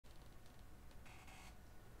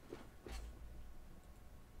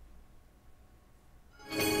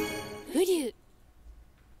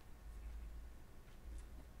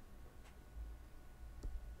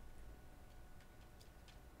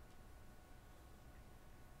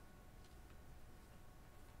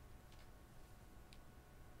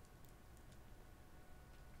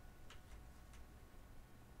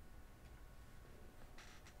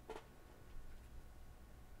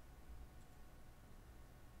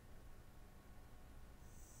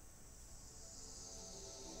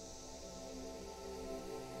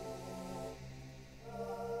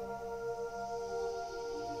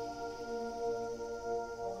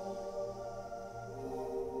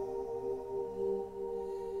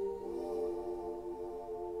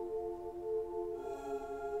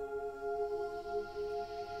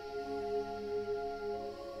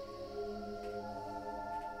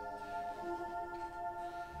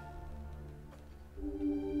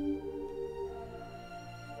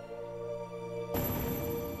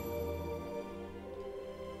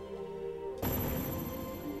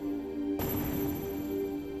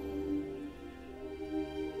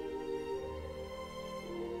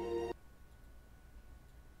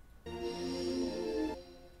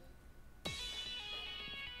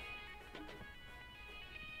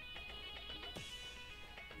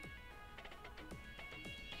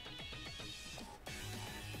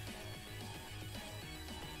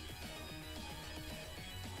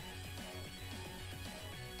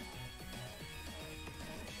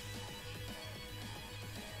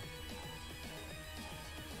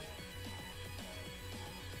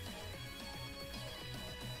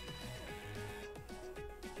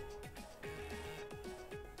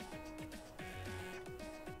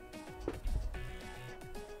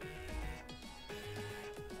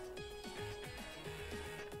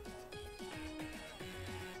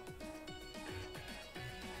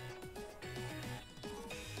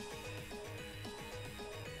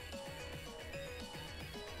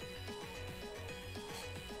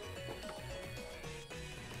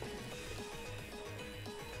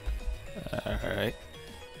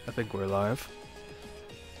I think we're live.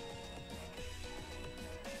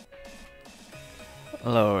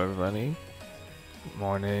 Hello everybody. Good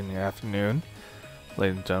morning, good afternoon.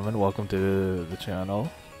 Ladies and gentlemen, welcome to the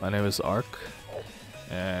channel. My name is Ark.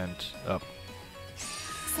 And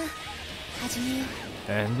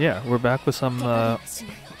yeah, we're back with some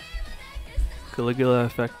Caligula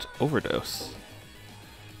effect Overdose.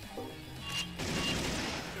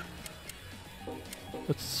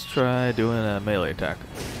 Let's try doing a melee attack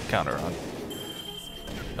counter on.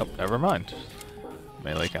 Oh, never mind.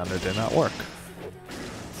 Melee counter did not work.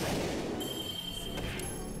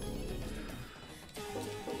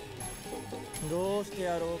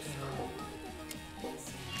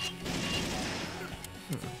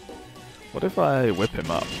 What if I whip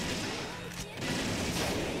him up?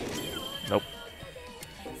 Nope.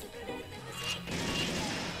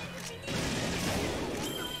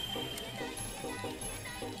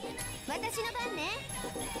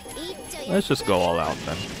 Let's just go all out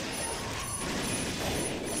then.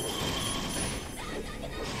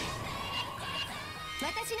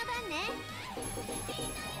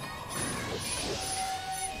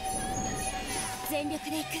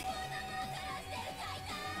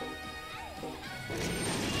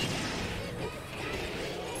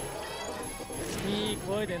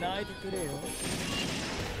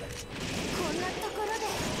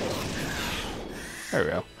 There we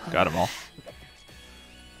go. Got them all.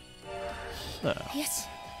 So.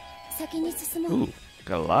 Ooh,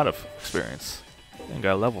 got a lot of experience. And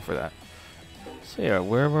got a level for that. So yeah,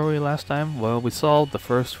 where were we last time? Well, we solved the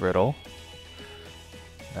first riddle.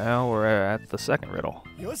 Now we're at the second riddle.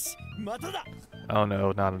 Oh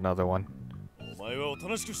no, not another one.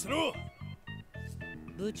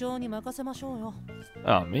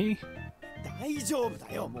 Oh, me?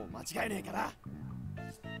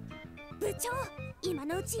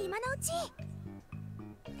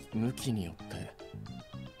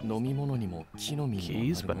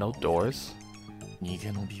 Keys, but no doors?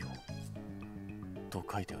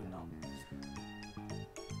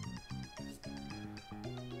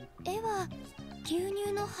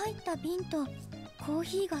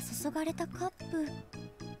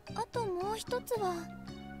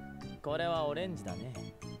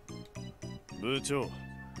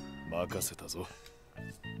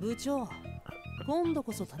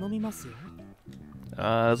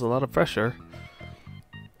 There's a lot of pressure.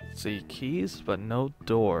 Let's see, keys but no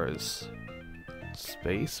doors.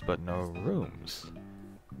 Space but no rooms.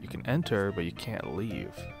 You can enter but you can't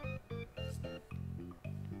leave.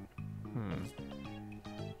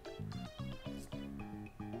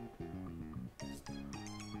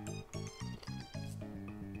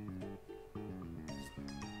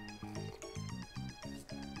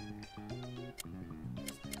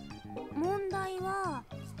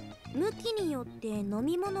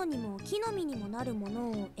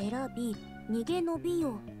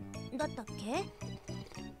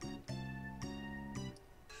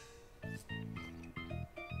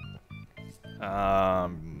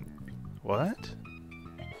 What?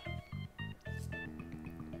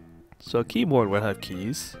 So a keyboard would have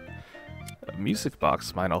keys. A music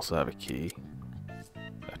box might also have a key.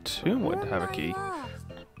 A tomb would have a key.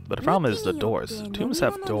 But the problem is the doors. Tombs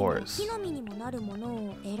have doors.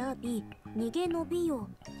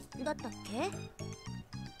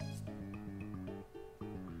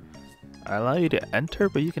 I allow you to enter,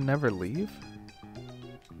 but you can never leave?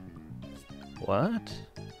 What?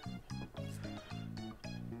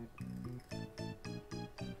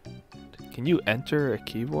 Can you enter a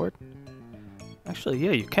keyboard? Actually,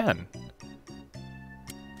 yeah, you can.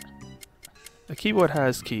 A keyboard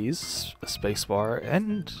has keys, a spacebar,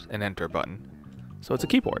 and an enter button. So it's a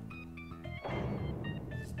keyboard.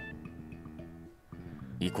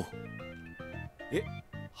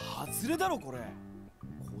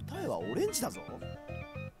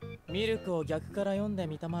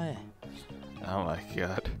 Oh my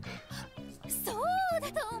god.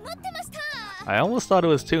 I almost thought it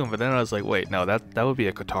was Tomb, but then I was like, wait, no, that would be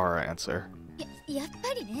a Katara answer.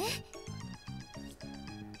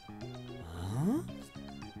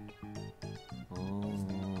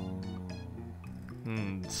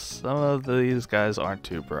 Some of these guys aren't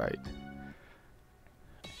too bright.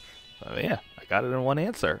 But yeah, I got it in one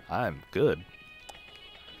answer. I'm good.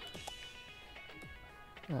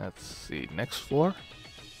 Let's see, next floor.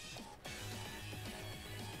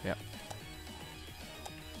 Yeah.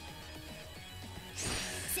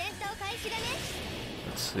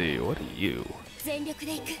 Let's see, what are you?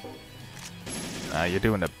 You're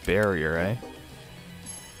doing a barrier, eh?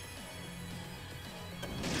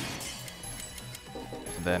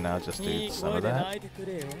 Then I'll just do some of that.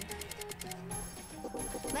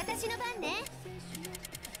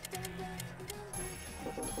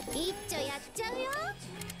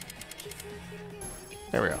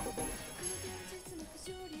 There we go.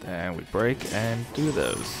 And we break and do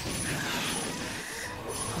those.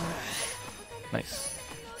 Nice.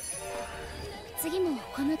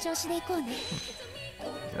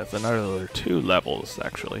 That's another 2 levels,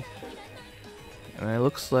 actually. And it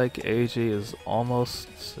looks like AG is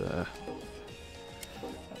almost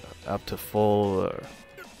up to full,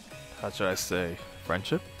 how should I say,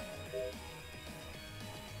 friendship?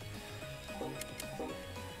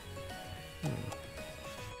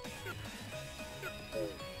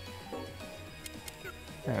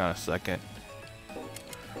 Hang on a second.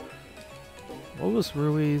 What was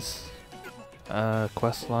Rui's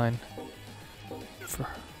quest line? For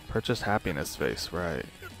purchase happiness face, right.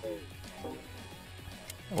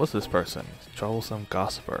 What's this person? Troublesome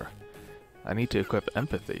gossiper. I need to equip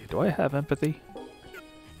empathy. Do I have empathy?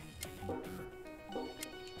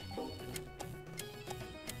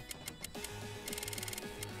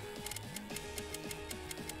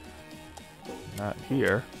 Not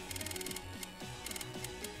here.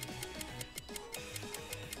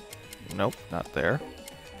 Nope, not there.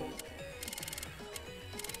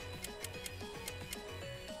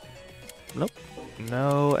 Nope,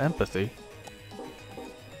 no empathy.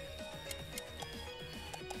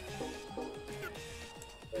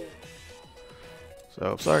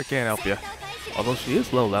 So, sorry I can't help you. Although she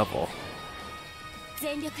is low level.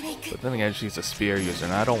 But then again, she's a spear user,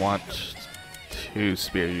 and I don't want 2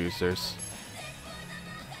 spear users.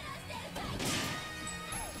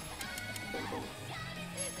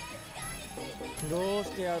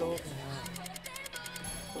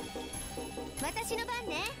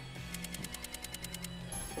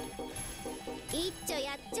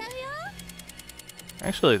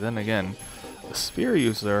 Actually, then again, the spear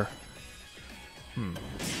user...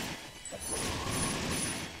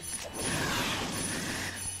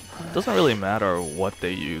 It doesn't really matter what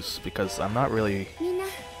they use, because I'm not really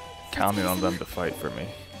counting on them to fight for me.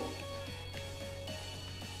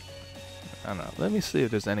 I don't know. Let me see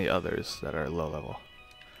if there's any others that are low level.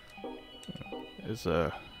 There's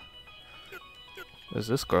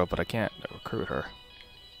this girl, but I can't recruit her.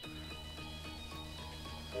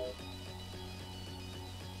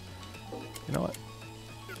 You know what?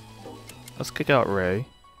 Let's kick out Ray.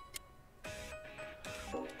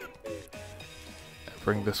 And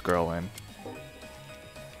bring this girl in.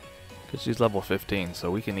 Because she's level 15,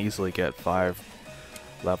 so we can easily get 5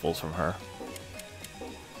 levels from her.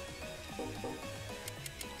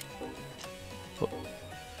 Oh.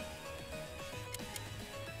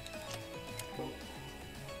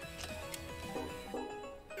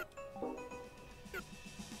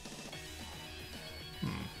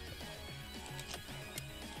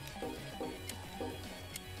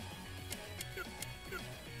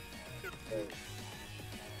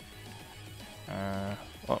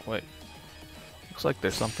 Oh, wait. Looks like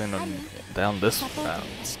there's something down this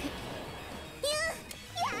route.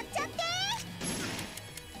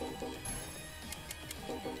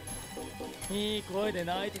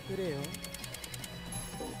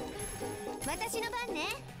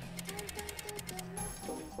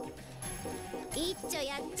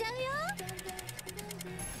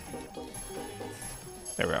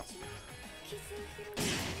 There we go.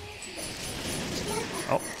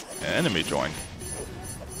 Oh, an enemy joined.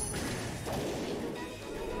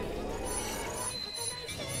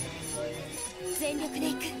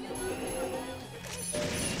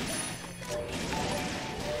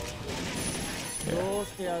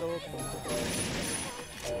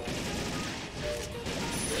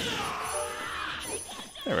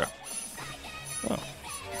 There we go. Oh.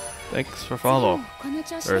 Thanks for follow.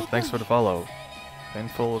 Or thanks for the follow.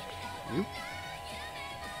 Painful you?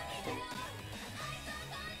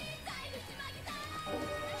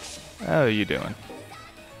 How are you doing?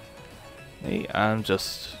 Me? I'm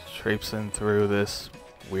just traipsing through this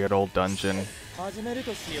weird old dungeon.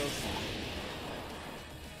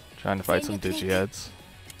 Trying to fight some digiheads.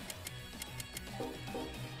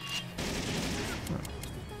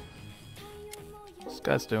 This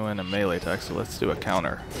guy's doing a melee attack, so let's do a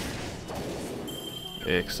counter.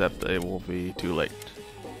 Except it will be too late.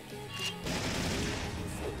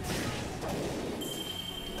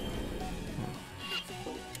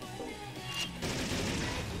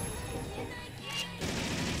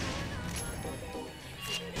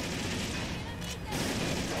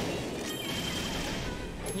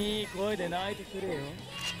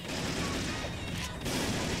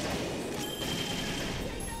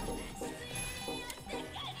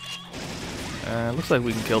 Looks like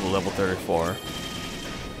we can kill the level 34.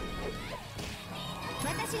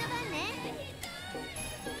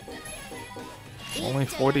 Only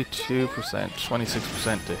 42%,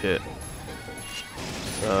 26% to hit.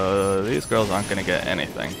 So these girls aren't gonna get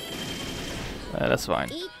anything. That's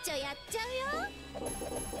fine.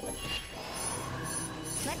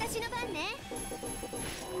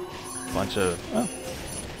 Bunch of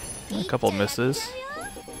a couple misses.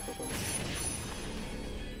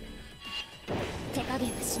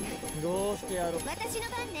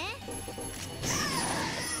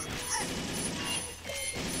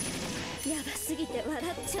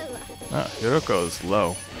 Hiroko's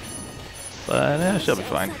low. But she'll be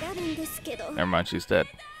fine. Never mind, she's dead.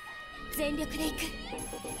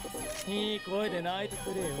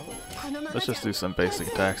 Let's just do some basic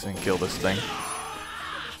attacks and kill this thing.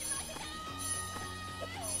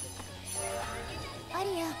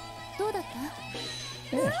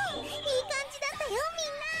 Yeah.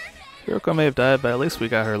 Hiroko may have died, but at least we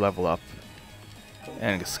got her level up.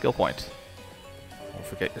 And a skill point. Don't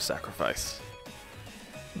forget your sacrifice.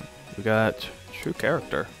 We got true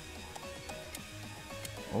character.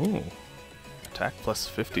 Ooh. Attack plus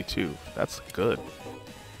 52. That's good.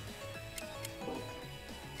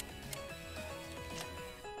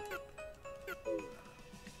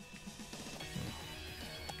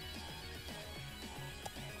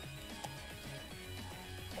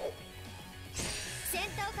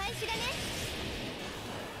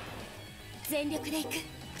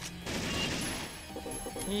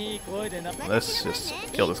 Let's just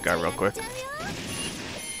kill this guy real quick.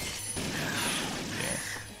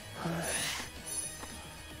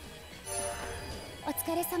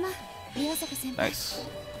 Nice.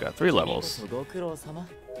 Got 3 levels. How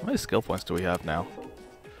many skill points do we have now?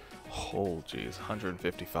 Oh, geez,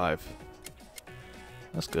 155.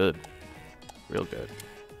 That's good. Real good.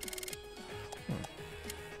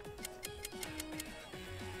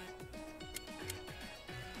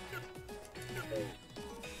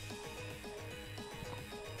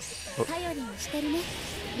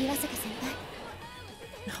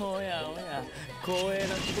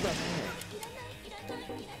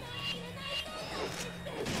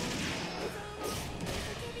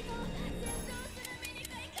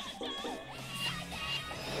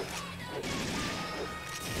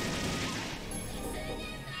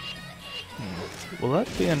 Will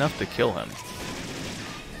that be enough to kill him?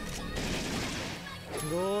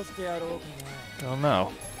 I don't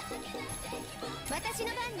know.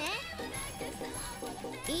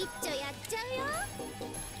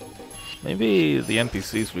 Maybe the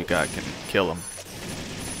NPCs we got can kill him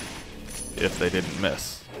if they didn't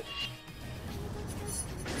miss.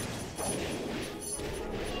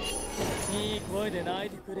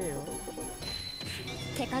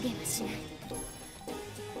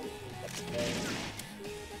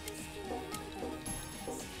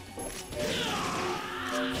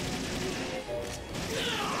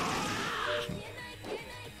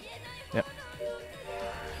 Yep.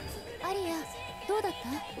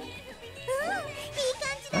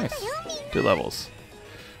 Nice. 2 levels.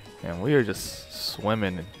 And we are just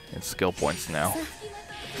swimming in skill points now.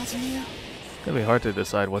 It's gonna be hard to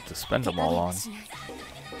decide what to spend them all on.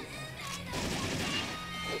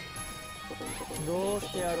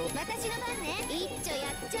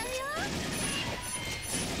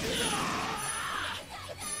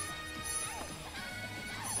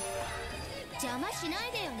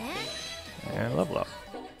 And level up.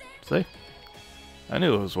 See? I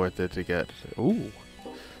knew it was worth it to get. Ooh.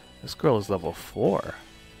 This girl is level 4.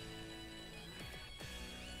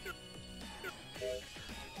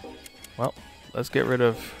 Well, let's get rid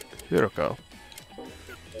of Hiroko.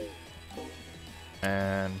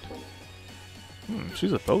 And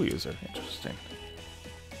she's a bow user. Interesting.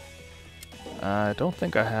 I don't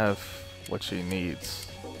think I have what she needs.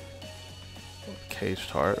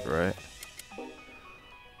 Caged heart, right?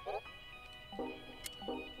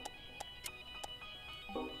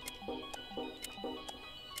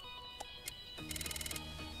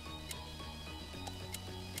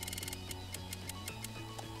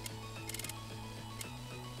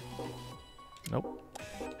 Nope.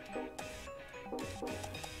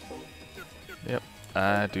 Yep,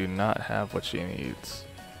 I do not have what she needs.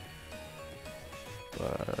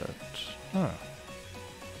 But,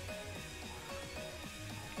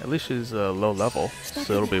 at least she's low level,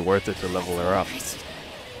 so it'll be worth it to level her up.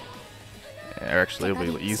 Actually,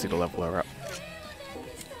 it'll be easy to level her up.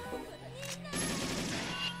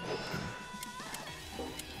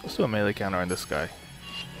 Let's do a melee counter on this guy.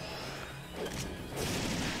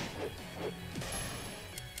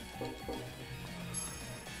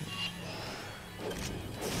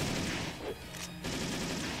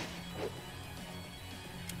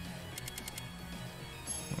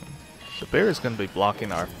 The bear is going to be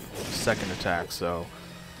blocking our second attack, so...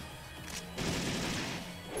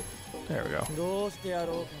 There we go.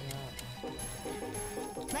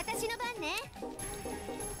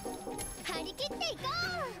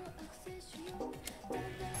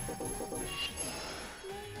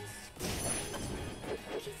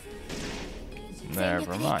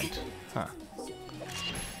 Never mind. Huh.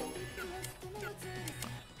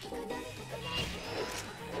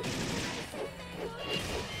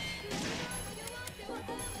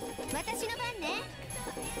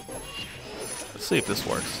 Let's see if this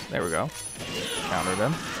works. There we go. Countered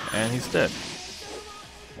him, and he's dead.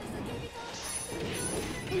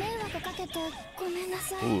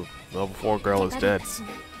 Ooh, level 4 girl is dead.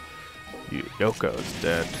 Yoko is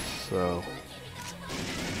dead, so...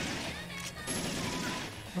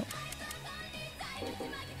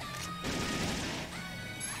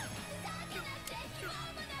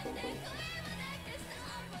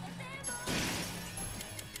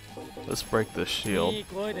 Let's break this shield.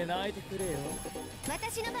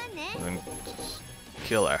 And then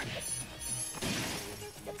kill her.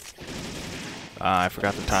 I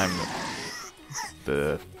forgot to time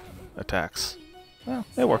the attacks. Well,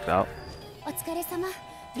 it worked out.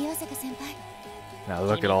 Now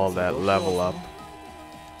look at all that level up.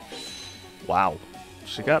 Wow.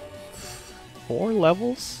 She got 4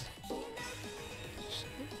 levels?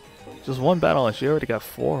 Just one battle and she already got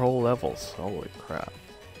 4 whole levels. Holy crap.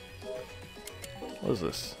 What is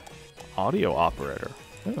this? Audio operator.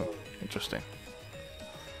 Oh, interesting.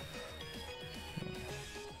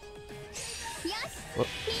 Whoop.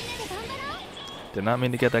 Did not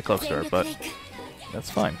mean to get that close to her, but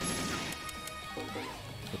that's fine.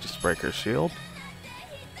 We'll just break her shield.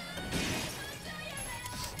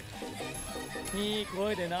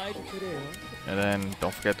 And then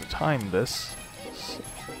don't forget to time this.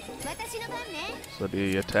 So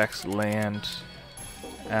the attacks land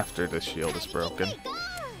after the shield is broken.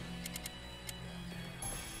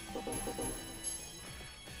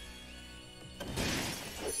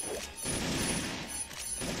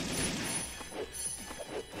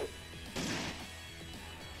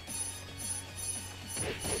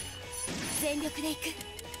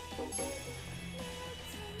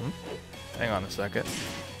 Hang on a second.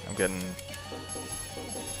 I'm getting...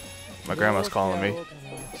 My grandma's calling me,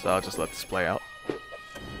 so I'll just let this play out.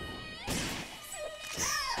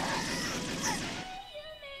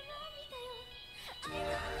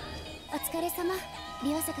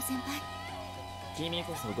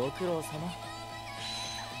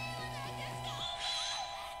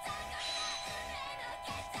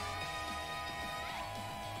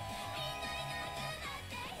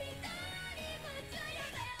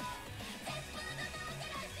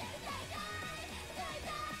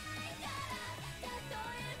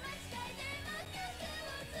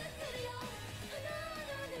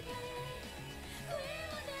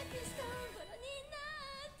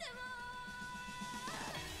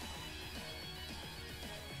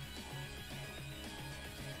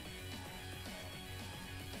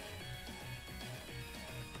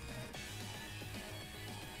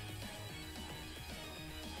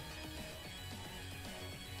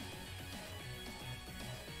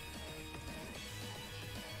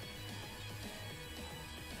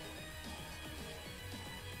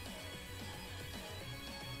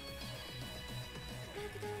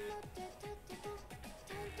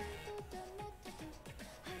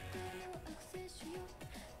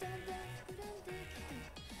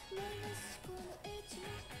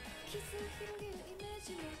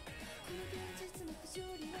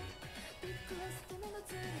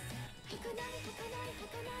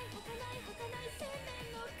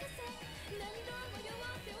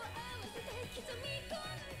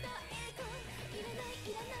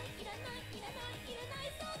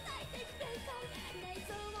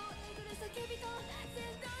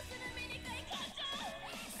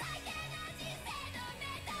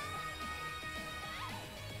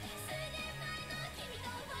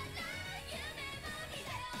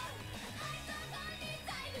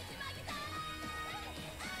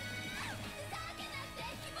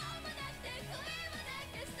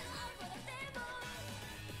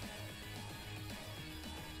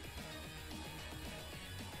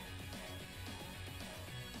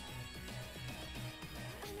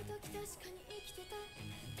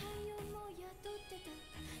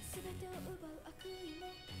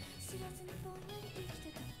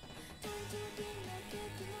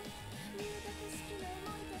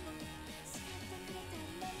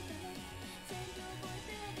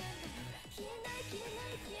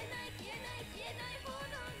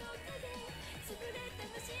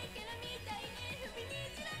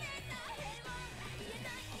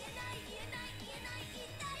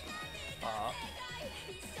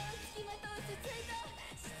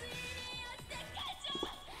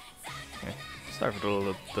 Sorry for the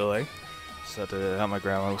little delay. Just had to help my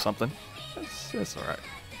grandma with something. It's alright.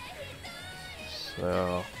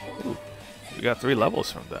 So, ooh, we got 3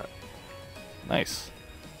 levels from that. Nice.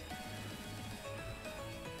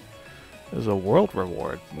 There's a world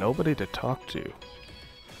reward. Nobody to talk to.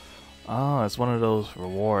 Ah, it's one of those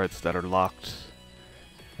rewards that are locked.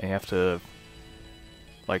 And you have to,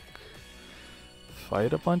 like,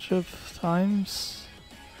 fight a bunch of times?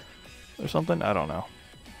 Or something? I don't know.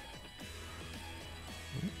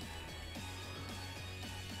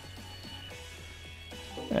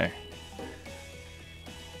 Hey.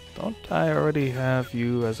 Don't I already have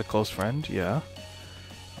you as a close friend? Yeah.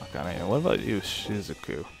 Okay, what about you,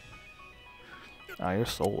 Shizuku? Ah, you're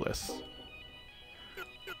soulless.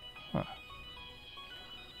 Huh.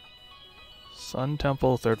 Sun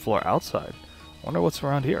Temple, 3rd floor, outside. Wonder what's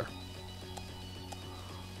around here.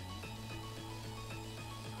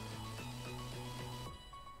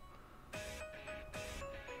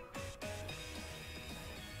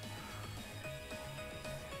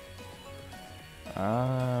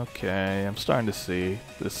 Okay, I'm starting to see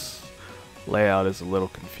this layout is a little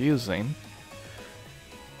confusing.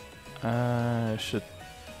 I should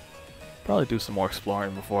probably do some more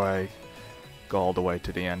exploring before I go all the way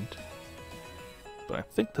to the end. But I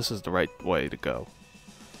think this is the right way to go.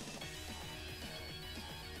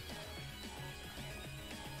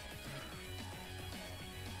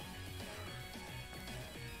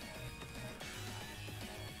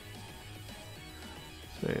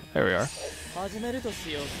 See, there we are.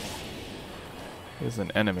 Here's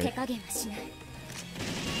an enemy.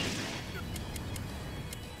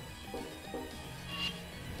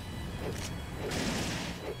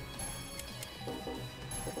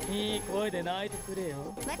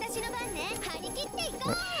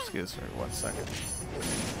 Excuse me 1 second.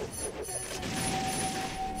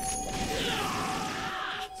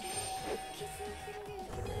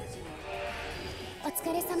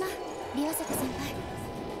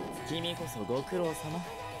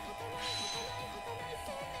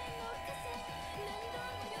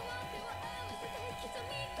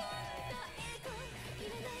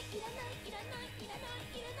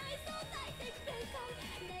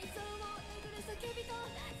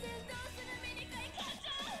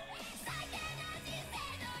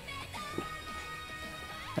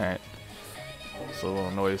 Alright. It's a little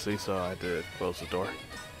noisy, so I had to close the door.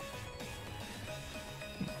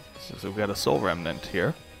 So we've got a soul remnant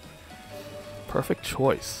here. Perfect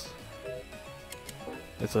choice.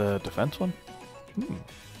 It's a defense one?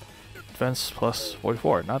 Defense plus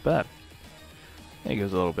 44, not bad. It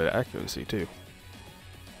gives a little bit of accuracy too.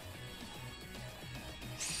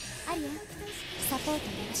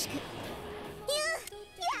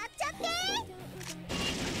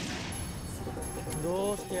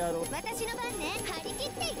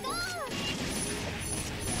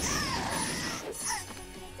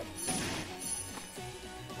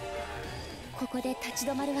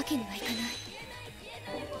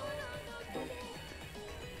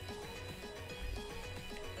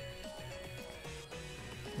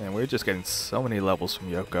 Man, we're just getting so many levels from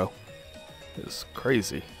Yoko. It's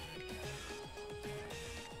crazy.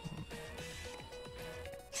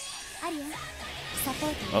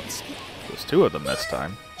 Oh, there's 2 of them this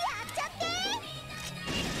time.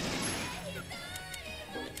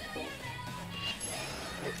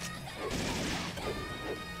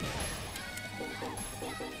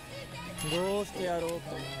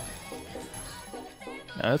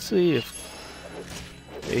 Now let's see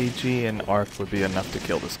if AG and Arc would be enough to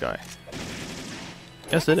kill this guy.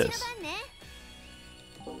 Yes, it is.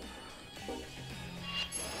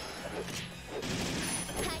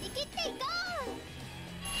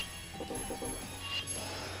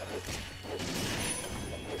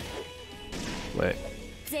 Wait.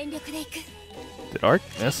 Did Arc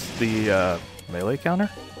miss the melee counter?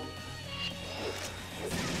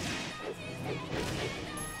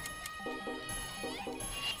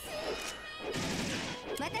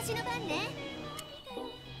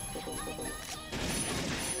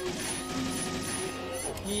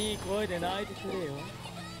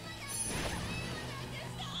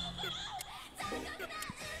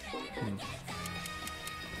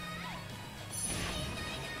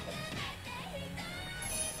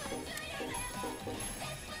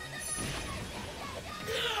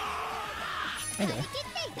 Okay.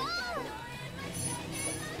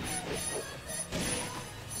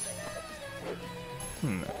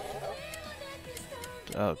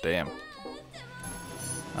 Oh, damn.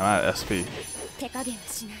 I'm at SP.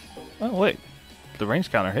 Oh, wait. The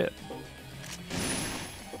range counter hit.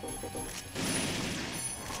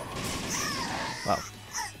 Wow.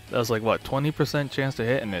 That was like, what, 20% chance to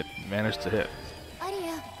hit, and it managed to hit.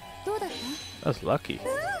 That's lucky.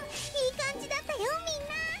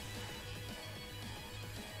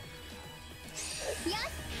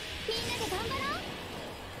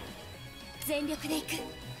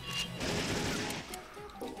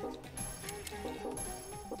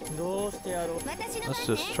 Let's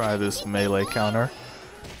just try this melee counter.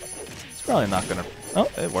 It's probably not gonna... Oh,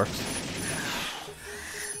 it works.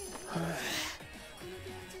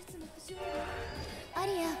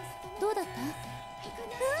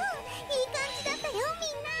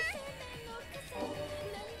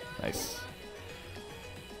 Nice.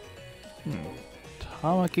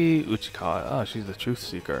 Tamaki Uchikawa. Oh, she's the truth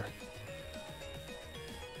seeker.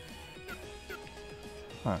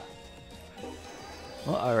 Huh.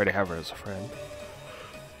 Well, I already have her as a friend.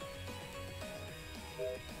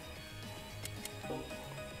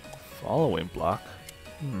 Following block?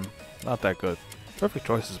 Not that good. Perfect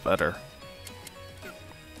choice is better.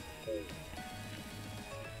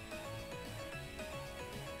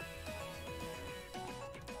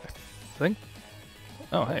 I think...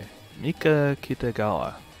 Oh, hey. Mika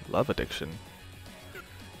Kitagawa. Love addiction.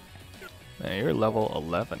 Man, you're level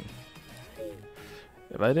 11.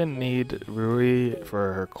 If I didn't need Rui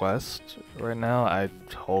for her quest right now, I'd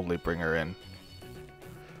totally bring her in.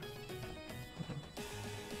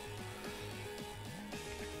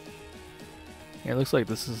 Yeah, it looks like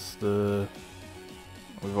this is the...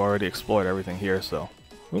 We've already explored everything here, so...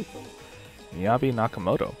 Ooh. Miyabi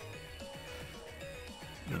Nakamoto.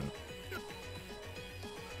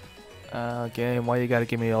 Game, why you gotta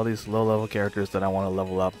give me all these low-level characters that I want to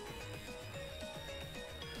level up?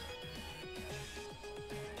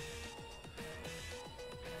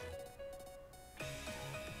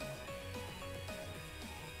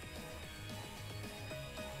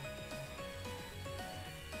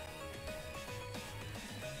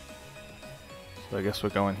 So I guess we're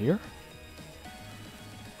going here?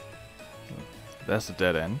 That's a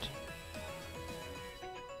dead end.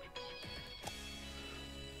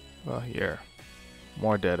 Well, here.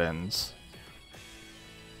 More dead ends.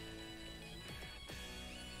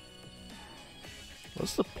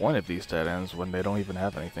 What's the point of these dead ends when they don't even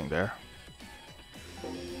have anything there?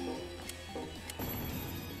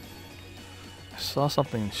 I saw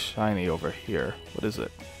something shiny over here. What is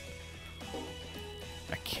it?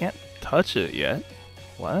 I can't touch it yet.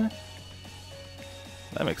 What?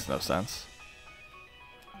 That makes no sense.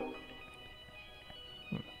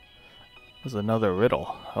 There's another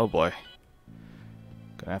riddle. Oh boy.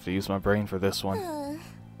 Gonna have to use my brain for this one.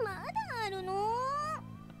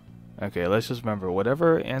 Okay, let's just remember,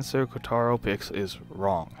 whatever answer Kotaro picks is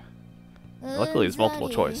wrong. Luckily it's multiple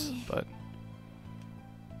choice, but...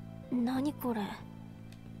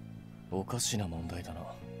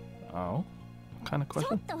 Oh? What kind of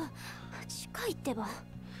question?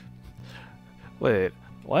 Wait,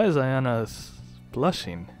 why is Ayana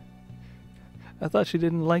blushing? I thought she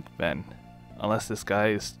didn't like men. Unless this guy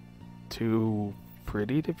is too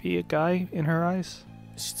pretty to be a guy in her eyes?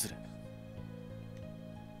 There's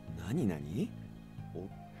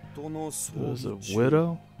a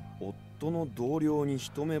widow? 夫の同僚に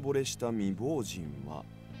一目惚れした未亡人は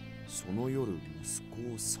その夜息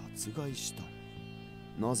子を殺害した。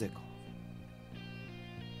なぜか。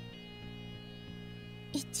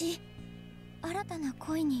1、新たな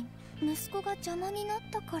恋に息子が邪魔になっ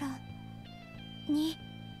たから。2、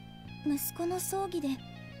息子の葬儀で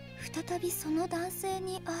再びその男性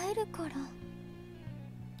に会えるから。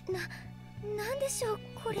なんでしょう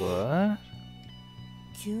これ。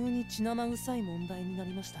急に血生臭い問題にな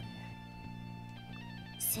りましたね。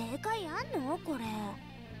正解あんのこれ。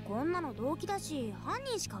こんなの動機だし犯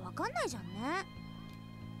人しかわかんないじゃんね。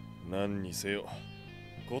何にせよ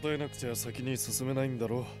答えなくちゃ先に進めないんだ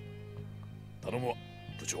ろう。頼むわ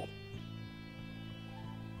部長。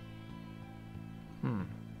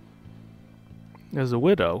There's a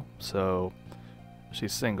widow, so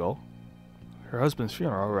she's single. Her husband's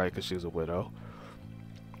funeral, right, because she's a widow.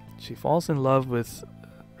 She falls in love with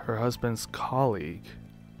her husband's colleague.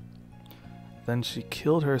 Then she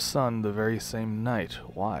killed her son the very same night.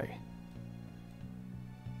 Why?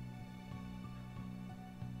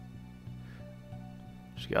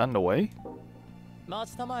 She got in the way?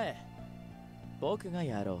 待ちたまえ。僕が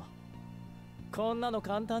やろう。こんなの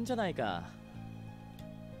簡単じゃないか。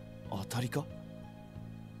当たりか？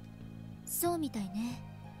そうみたいね。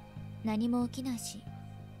何も起きないし。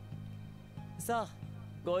さあ、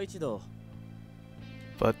ご一同。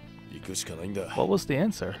But 行くしかないんだ。what was the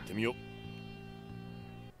answer? 行ってみよう。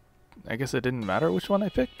I guess it didn't matter which one I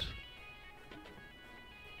picked.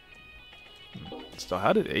 So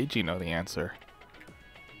how did Eiji know the answer?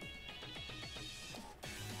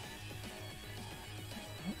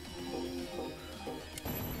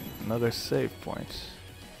 another save point.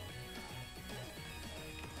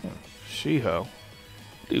 Shiho.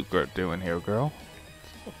 What are you doing here, girl?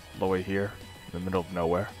 All the way here, in the middle of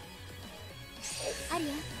nowhere.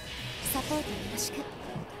 Aria, support yoroshiku.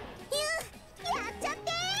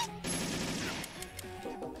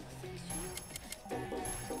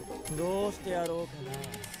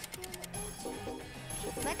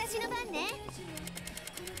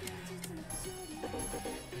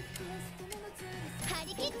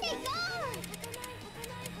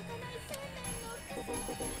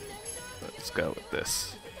 Let's go with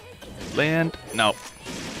this. Land. Nope.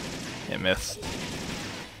 It missed.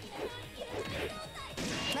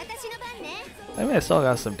 I mean, I still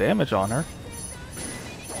got some damage on her.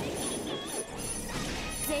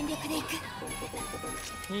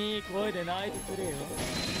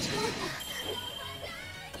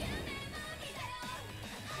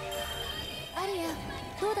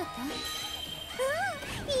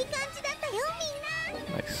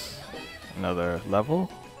 Nice. Another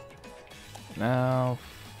level. Now,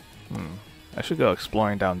 I should go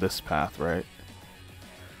exploring down this path, right?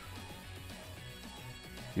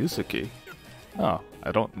 Yuzuki. Oh,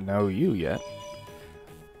 I don't know you yet.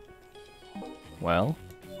 Well,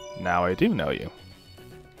 now I do know you.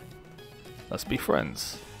 Let's be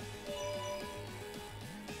friends.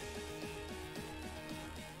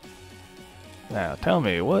 Now, tell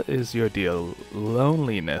me, what is your deal?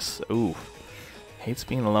 Loneliness. Ooh. Hates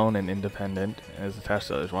being alone and independent, and is attached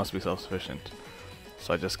to others, wants to be self-sufficient.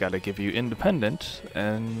 So I just gotta give you independent,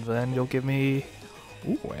 and then you'll give me...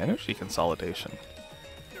 Ooh, energy consolidation.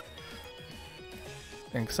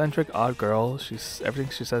 An eccentric, odd girl.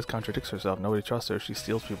 Everything she says contradicts herself. Nobody trusts her. She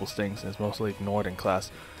steals people's things and is mostly ignored in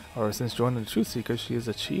class. However, since joining the Truth Seekers, she has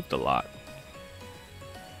achieved a lot.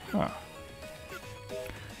 Huh.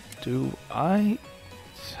 Do I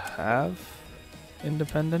have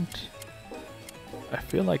independent? I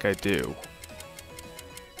feel like I do.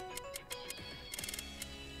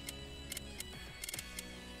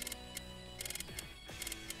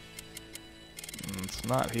 It's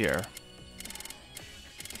not here.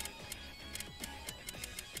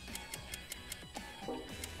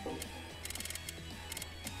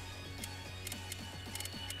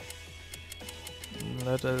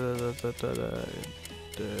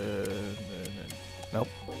 Nope.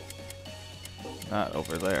 Not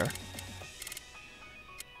over there.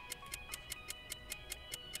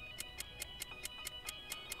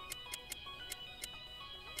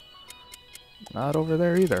 Not over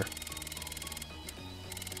there either.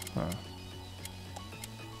 Huh.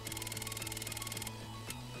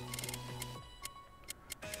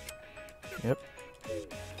 Yep.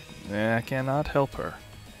 Yeah, I cannot help her.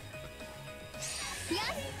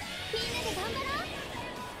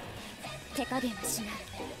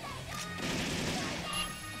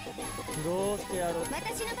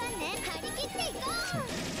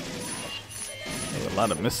 There's a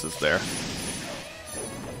lot of misses there.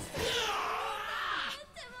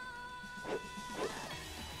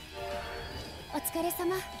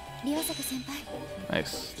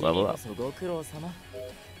 Nice, level up.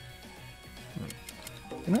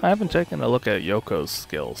 You know, I haven't taken a look at Yoko's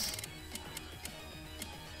skills.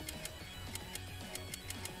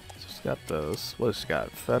 She's got those. What has she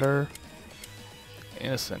got? Fetter,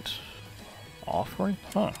 Innocent, Offering?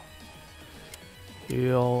 Huh.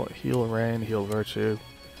 Heal Rain, Heal Virtue,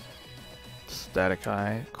 Static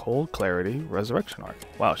Eye, Cold Clarity, Resurrection Arc.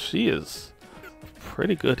 Wow, she is a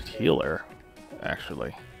pretty good healer,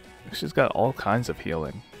 actually. She's got all kinds of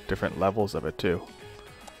healing, different levels of it too.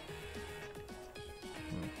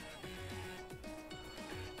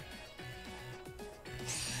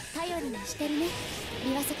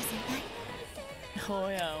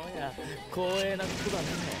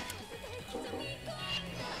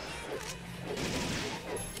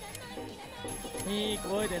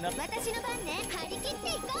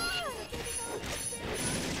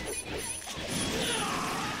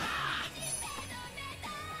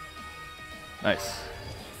 Nice.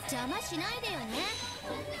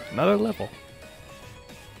 Another level.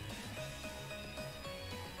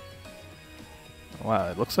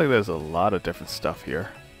 Wow, it looks like there's a lot of different stuff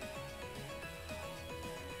here.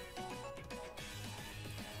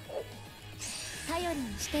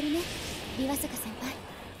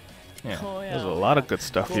 Yeah, there's a lot of good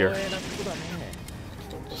stuff here.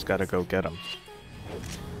 Just gotta go get them.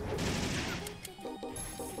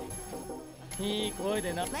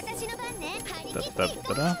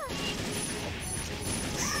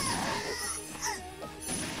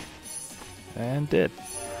 And did.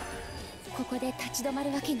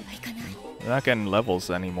 We're not getting levels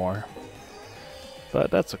anymore.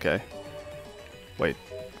 But that's okay. Wait,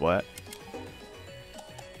 What?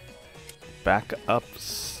 Back up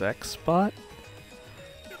sex bot?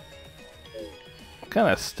 What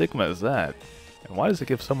kind of stigma is that? And why does it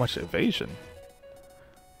give so much evasion?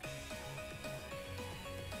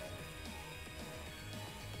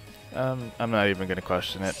 I'm not even gonna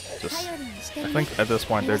question it. Just, I think at this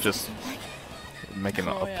point they're just making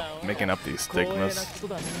up these stigmas.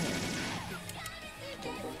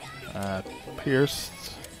 Pierced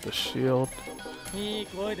the shield.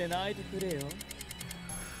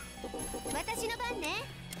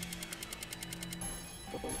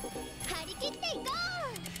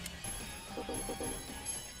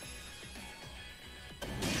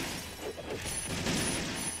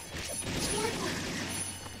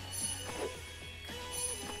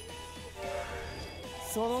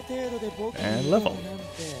 And level.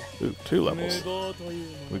 Ooh, 2 levels.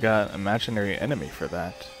 We got imaginary enemy for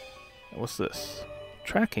that. What's this?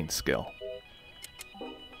 Tracking skill.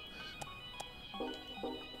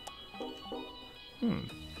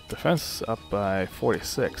 Defense up by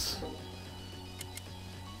 46.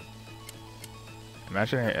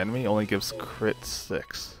 Imaginary enemy only gives crit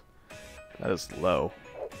 6. That is low.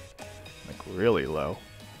 Like really low.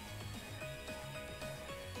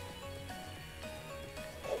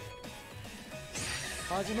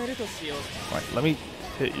 Right, let me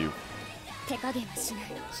hit you.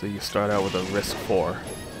 So you start out with a risk 4.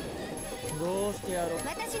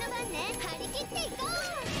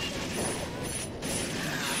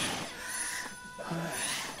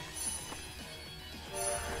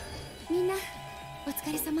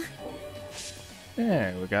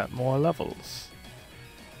 Yeah, we got more levels.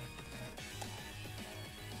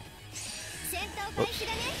 Oops.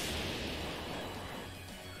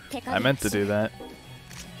 I meant to do that.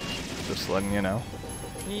 Just letting you know.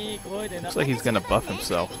 Looks like he's gonna buff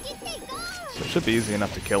himself. So it should be easy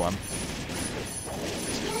enough to kill him.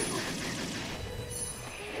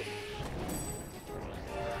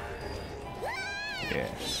 Yeah.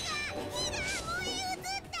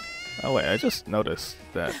 Oh wait, I just noticed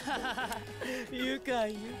that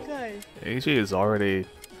AG is already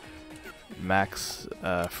max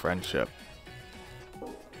friendship.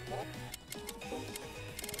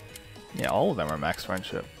 Yeah, all of them are max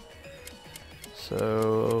friendship.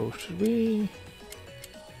 So, should we...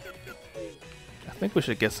 I think we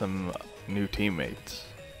should get some new teammates.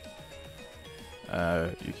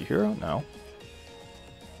 Yukihiro? No.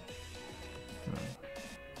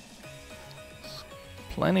 There's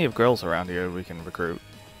plenty of girls around here we can recruit.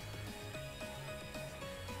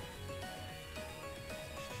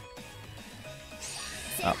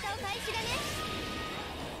 Oh.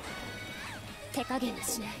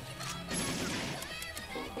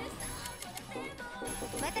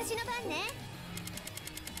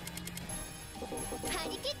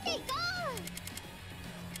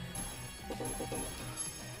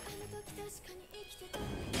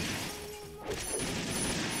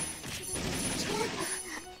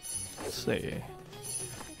 Let's see.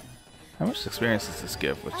 How much experience does this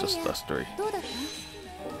give with just us 3?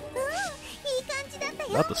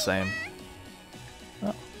 About the same. Oh.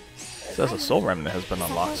 It says a soul remnant has been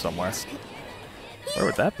unlocked somewhere. Where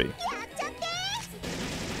would that be?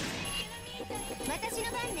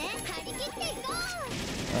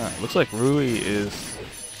 Looks like Rui is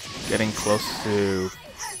getting close to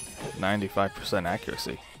 95%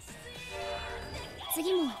 accuracy.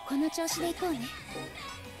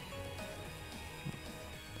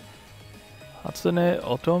 Hatsune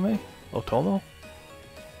Otome? Otomo?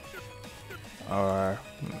 Or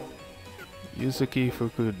Yuzuki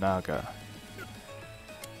Fukunaga.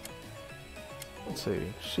 Let's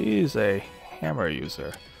see. She's a hammer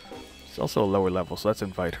user. She's also a lower level, so let's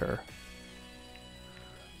invite her.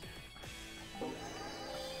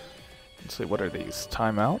 Let's see, what are these?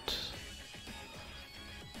 Timeout?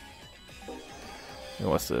 And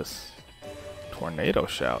what's this? Tornado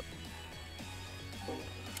shout.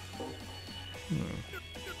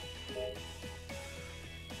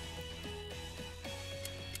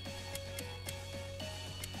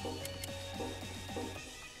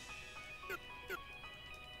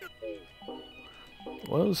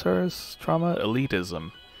 What was hers? Trauma?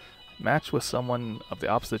 Elitism. Match with someone of the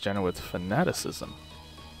opposite gender with fanaticism.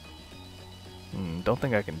 Don't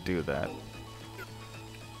think I can do that.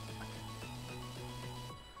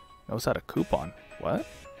 Oh, was that a coupon? What?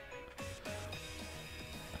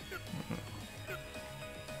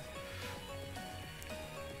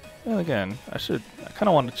 Well, again, I kind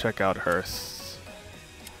of want to check out hers.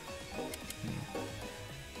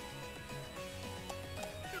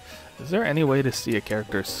 Is there any way to see a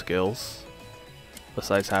character's skills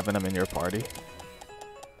besides having them in your party?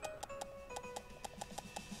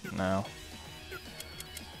 now.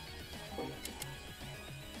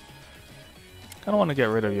 Kinda want to get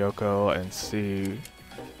rid of Yoko and see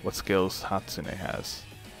what skills Hatsune has.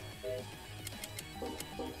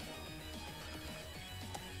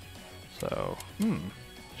 So,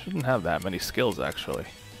 shouldn't have that many skills actually.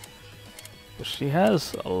 But she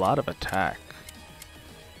has a lot of attack.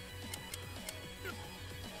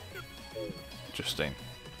 Interesting.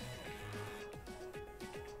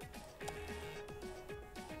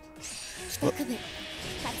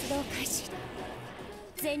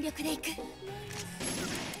 全力で行く。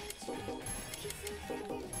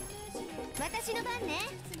私の番ね。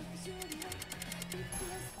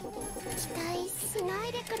期待しな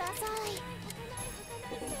いでください。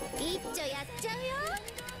一丁やっちゃうよ。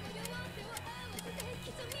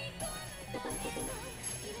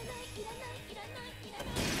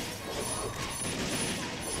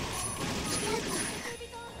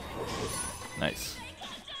Nice.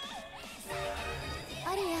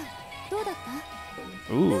 アリア、どうだった？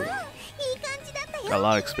 Ooh. Got a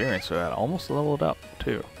lot of experience for that. Almost leveled up,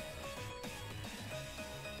 too.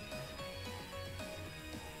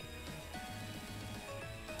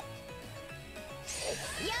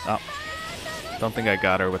 Oh. Don't think I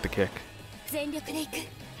got her with the kick. 全力で行く。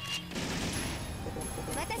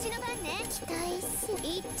私の番ね。期待す。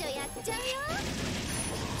一丁やっちゃうよ。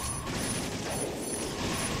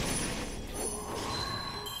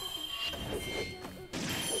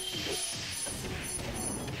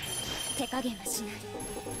手加減はしない。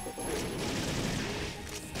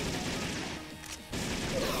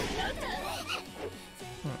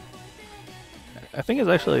I think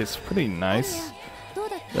it's pretty nice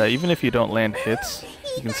that even if you don't land hits,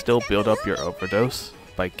 you can still build up your overdose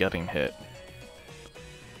by getting hit.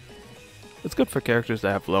 It's good for characters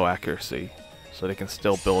that have low accuracy, so they can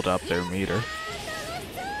still build up their meter.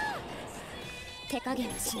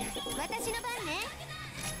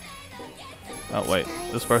 Oh wait,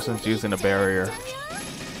 this person's using a barrier.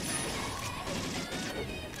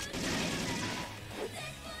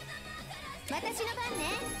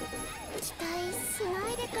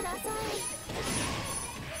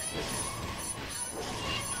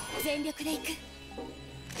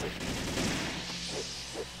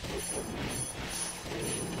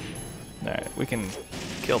 Alright, we can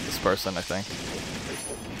kill this person, I think.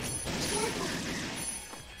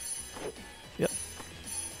 Yep.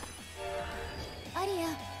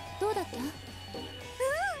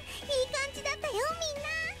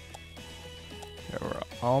 Yeah, we're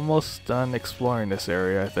almost done exploring this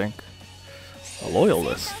area, I think. A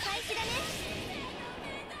loyalist.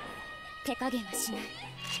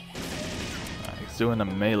 He's doing a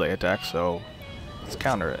melee attack, so let's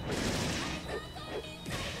counter it.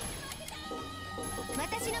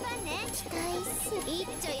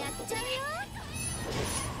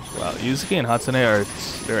 Wow, Yuzuki and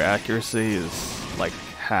Hatsune their accuracy is like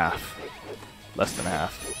half. Less than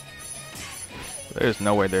half. There's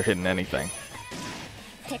no way they're hitting anything.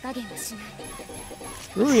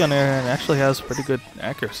 Rui on the other hand actually has pretty good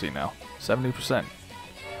accuracy now. 70%.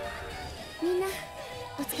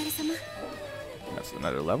 That's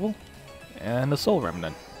another level. And a soul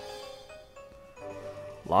remnant.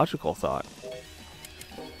 Logical thought.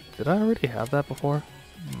 Did I already have that before?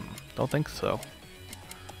 Don't think so.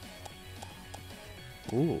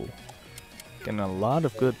 Ooh. Getting a lot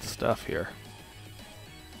of good stuff here.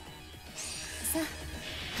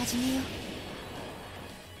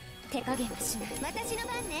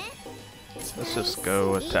 Let's just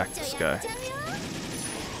go attack this guy.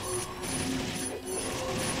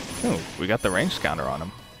 Oh, we got the range counter on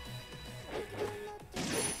him.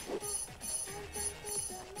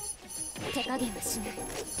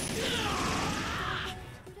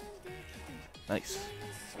 Nice.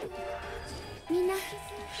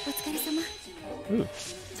 Ooh,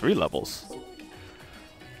 3 levels.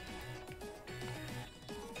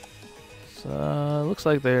 So, looks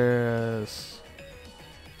like there's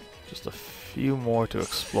just a few more to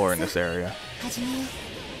explore in this area.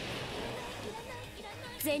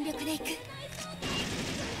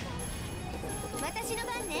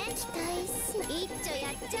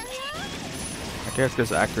 My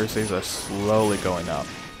character's accuracies are slowly going up.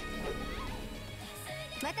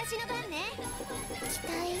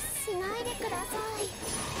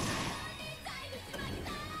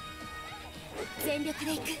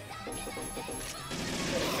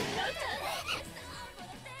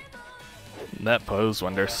 That pose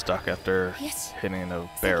when they're stuck after hitting a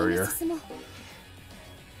barrier.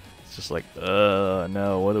 It's just like,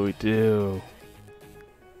 no, what do we do?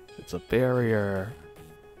 It's a barrier.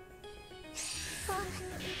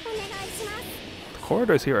 The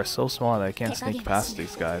corridors here are so small that I can't sneak past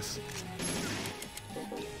these guys.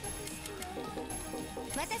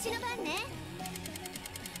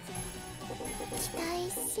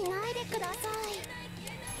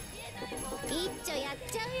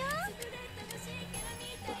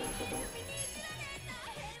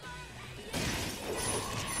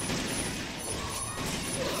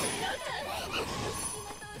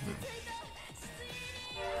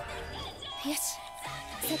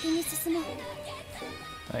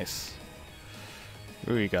 Nice.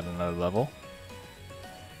 Ooh, you got another level.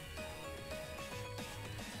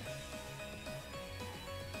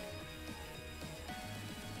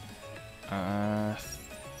 I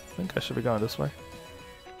think I should be going this way.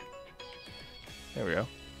 There we go.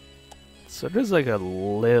 So there's like a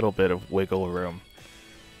little bit of wiggle room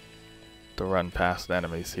to run past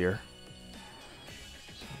enemies here.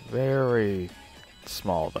 Very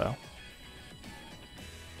small though.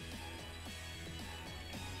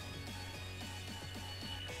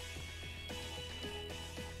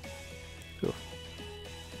 Ooh.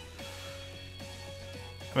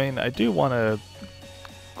 I mean, I do want to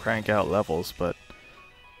crank out levels, but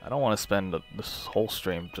I don't want to spend this whole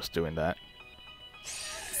stream just doing that.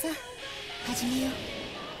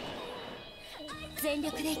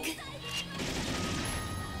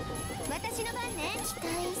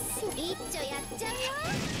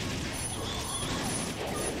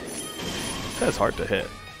 That's hard to hit.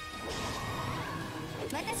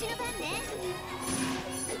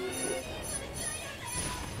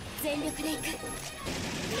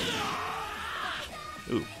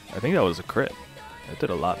 Ooh, I think that was a crit. It did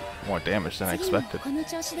a lot more damage than I expected.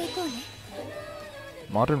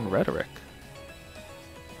 Modern rhetoric.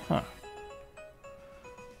 Huh.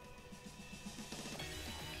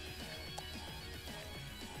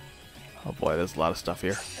 Oh boy, there's a lot of stuff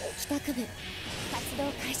here.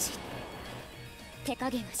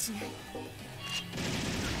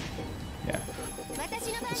 Yeah.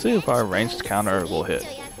 Let's see if our ranged counter will hit.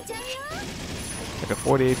 Like a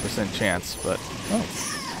 48% chance, but oh,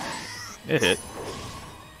 it hit.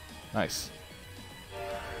 Nice.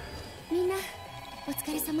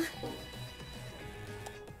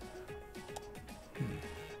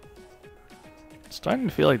 Starting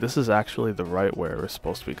to feel like this is actually the right way we're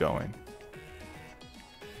supposed to be going.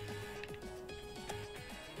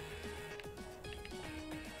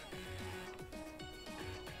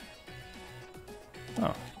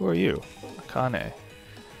 Oh, who are you? Akane.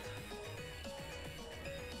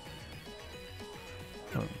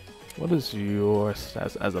 What is your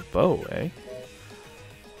status as a bow, eh?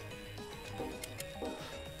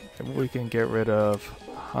 Maybe we can get rid of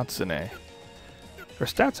Hatsune. Her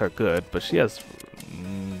stats are good, but she has...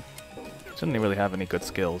 she doesn't really have any good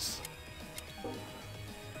skills.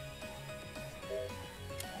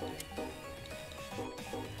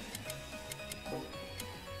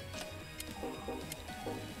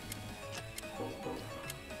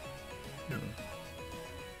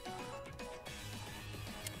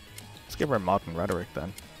 Let's give her modern rhetoric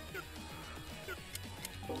then.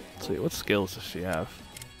 Let's see, what skills does she have?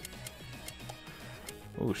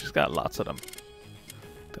 Ooh, she's got lots of them.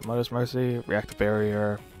 The Mother's Mercy, React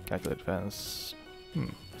Barrier, Calculate Defense,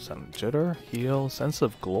 Sudden Jitter, Heal, Sense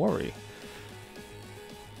of Glory.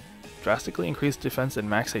 Drastically increased defense and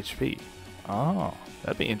max HP. Oh,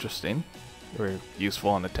 that'd be interesting. Very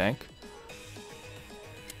useful on the tank.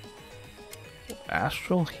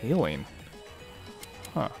 Astral Healing.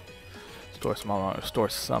 Huh. Store small amount, restore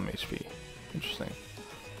some HP. Interesting.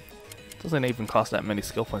 Doesn't even cost that many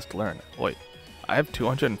skill points to learn. Wait, I have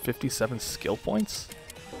 257 skill points?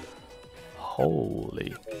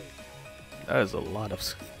 Holy. That is a lot of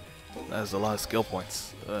skill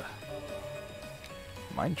points. Ugh.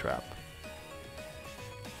 Mind Trap.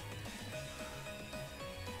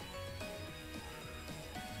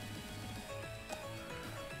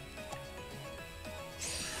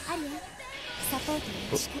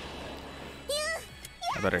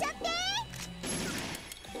 I better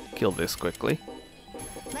kill this quickly.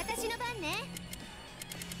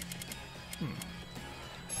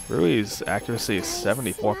 Rui's accuracy is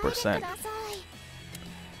 74%.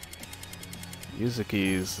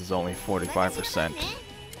 Yuzuki's is only 45%.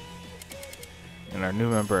 And our new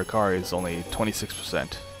member Akari is only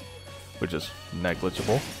 26%, which is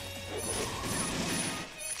negligible.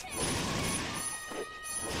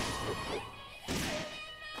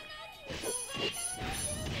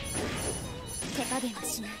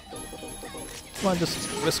 Come on,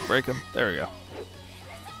 just risk break him. There we go.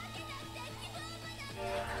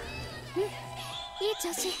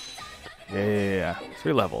 Yeah.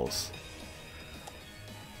 3 levels.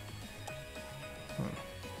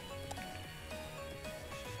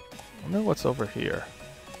 wonder what's over here.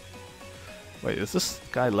 Wait, is this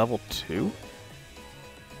guy level 2?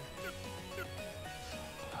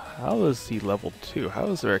 How is he level 2? How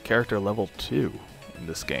is there a character level 2 in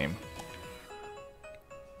this game?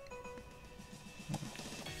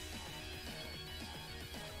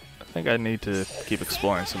 I think I need to keep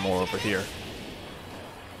exploring some more over here.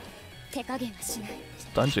 This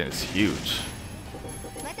dungeon is huge.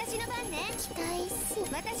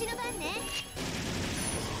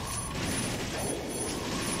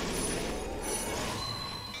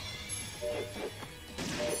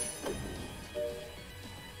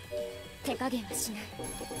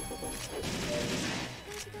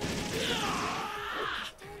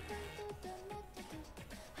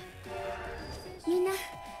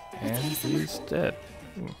 And he's dead.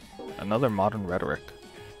 Ooh, another modern rhetoric.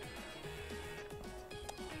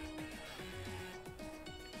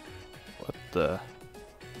 What the?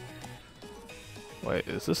 Wait,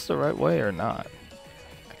 is this the right way or not?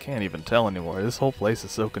 I can't even tell anymore. This whole place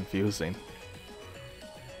is so confusing.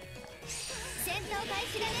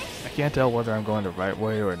 I can't tell whether I'm going the right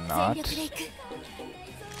way or not.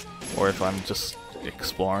 Or if I'm just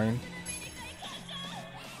exploring.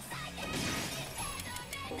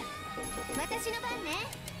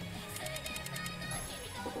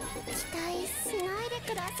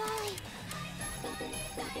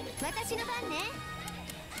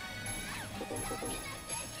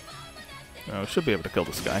 Oh, should be able to kill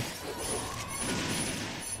this guy.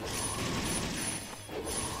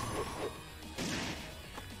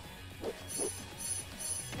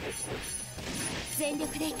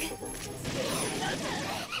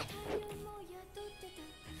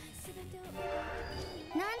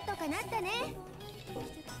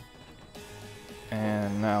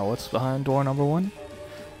 And now what's behind door number 1?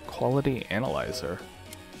 Quality analyzer.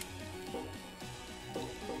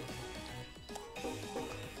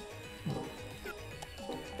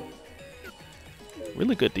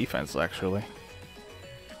 Really good defense, actually.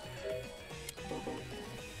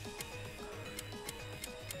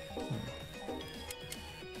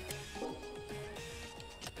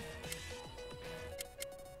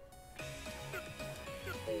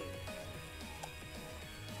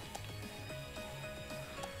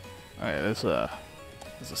 Alright, there's a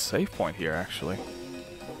save point here, actually.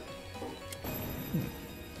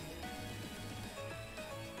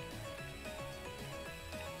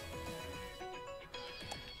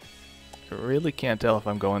 I really can't tell if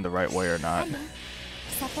I'm going the right way or not.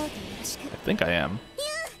 I think I am.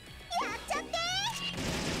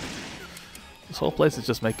 This whole place is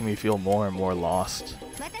just making me feel more and more lost.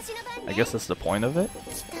 I guess that's the point of it,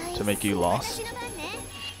 to make you lost.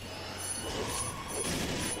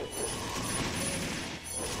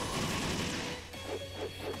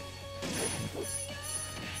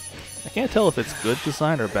 I can't tell if it's good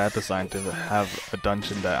design or bad design to have a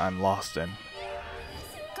dungeon that I'm lost in.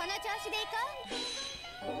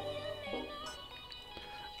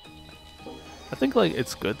 I think like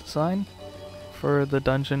it's good design for the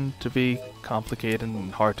dungeon to be complicated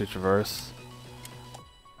and hard to traverse.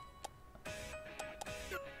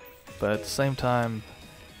 But at the same time,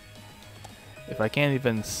 if I can't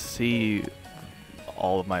even see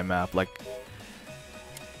all of my map, like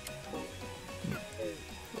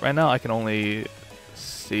right now I can only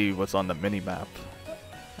see what's on the mini-map.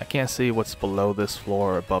 I can't see what's below this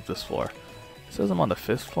floor or above this floor. It says I'm on the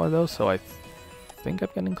 5th floor though, so I think I'm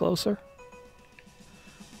getting closer.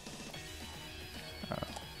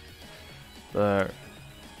 But,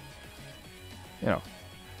 you know,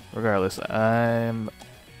 regardless, I'm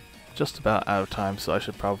just about out of time, so I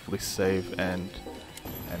should probably save and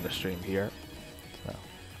end the stream here. So,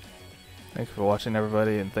 thank you for watching,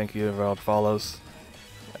 everybody, and thank you for all the follows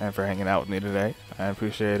and for hanging out with me today. I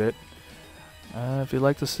appreciate it. If you'd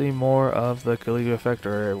like to see more of the Caligula effect,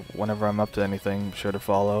 or whenever I'm up to anything, be sure to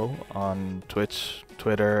follow on Twitch,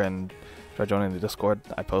 Twitter, and try joining the Discord.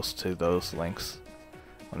 I post to those links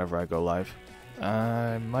whenever I go live.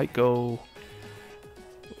 I might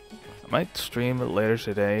stream later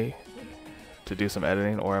today to do some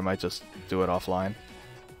editing, or I might just do it offline.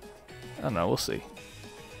 I don't know, we'll see.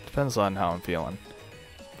 Depends on how I'm feeling.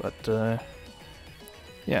 But,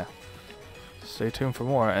 yeah. Stay tuned for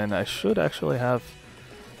more, and I should actually have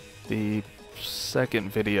the second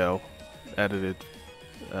video, edited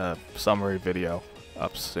summary video,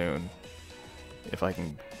 up soon. If I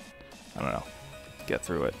can, I don't know, get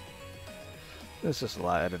through it. It's just a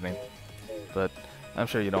lot of editing, but I'm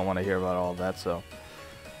sure you don't want to hear about all of that, so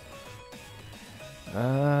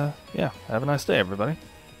yeah, have a nice day, everybody.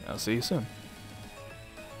 I'll see you soon.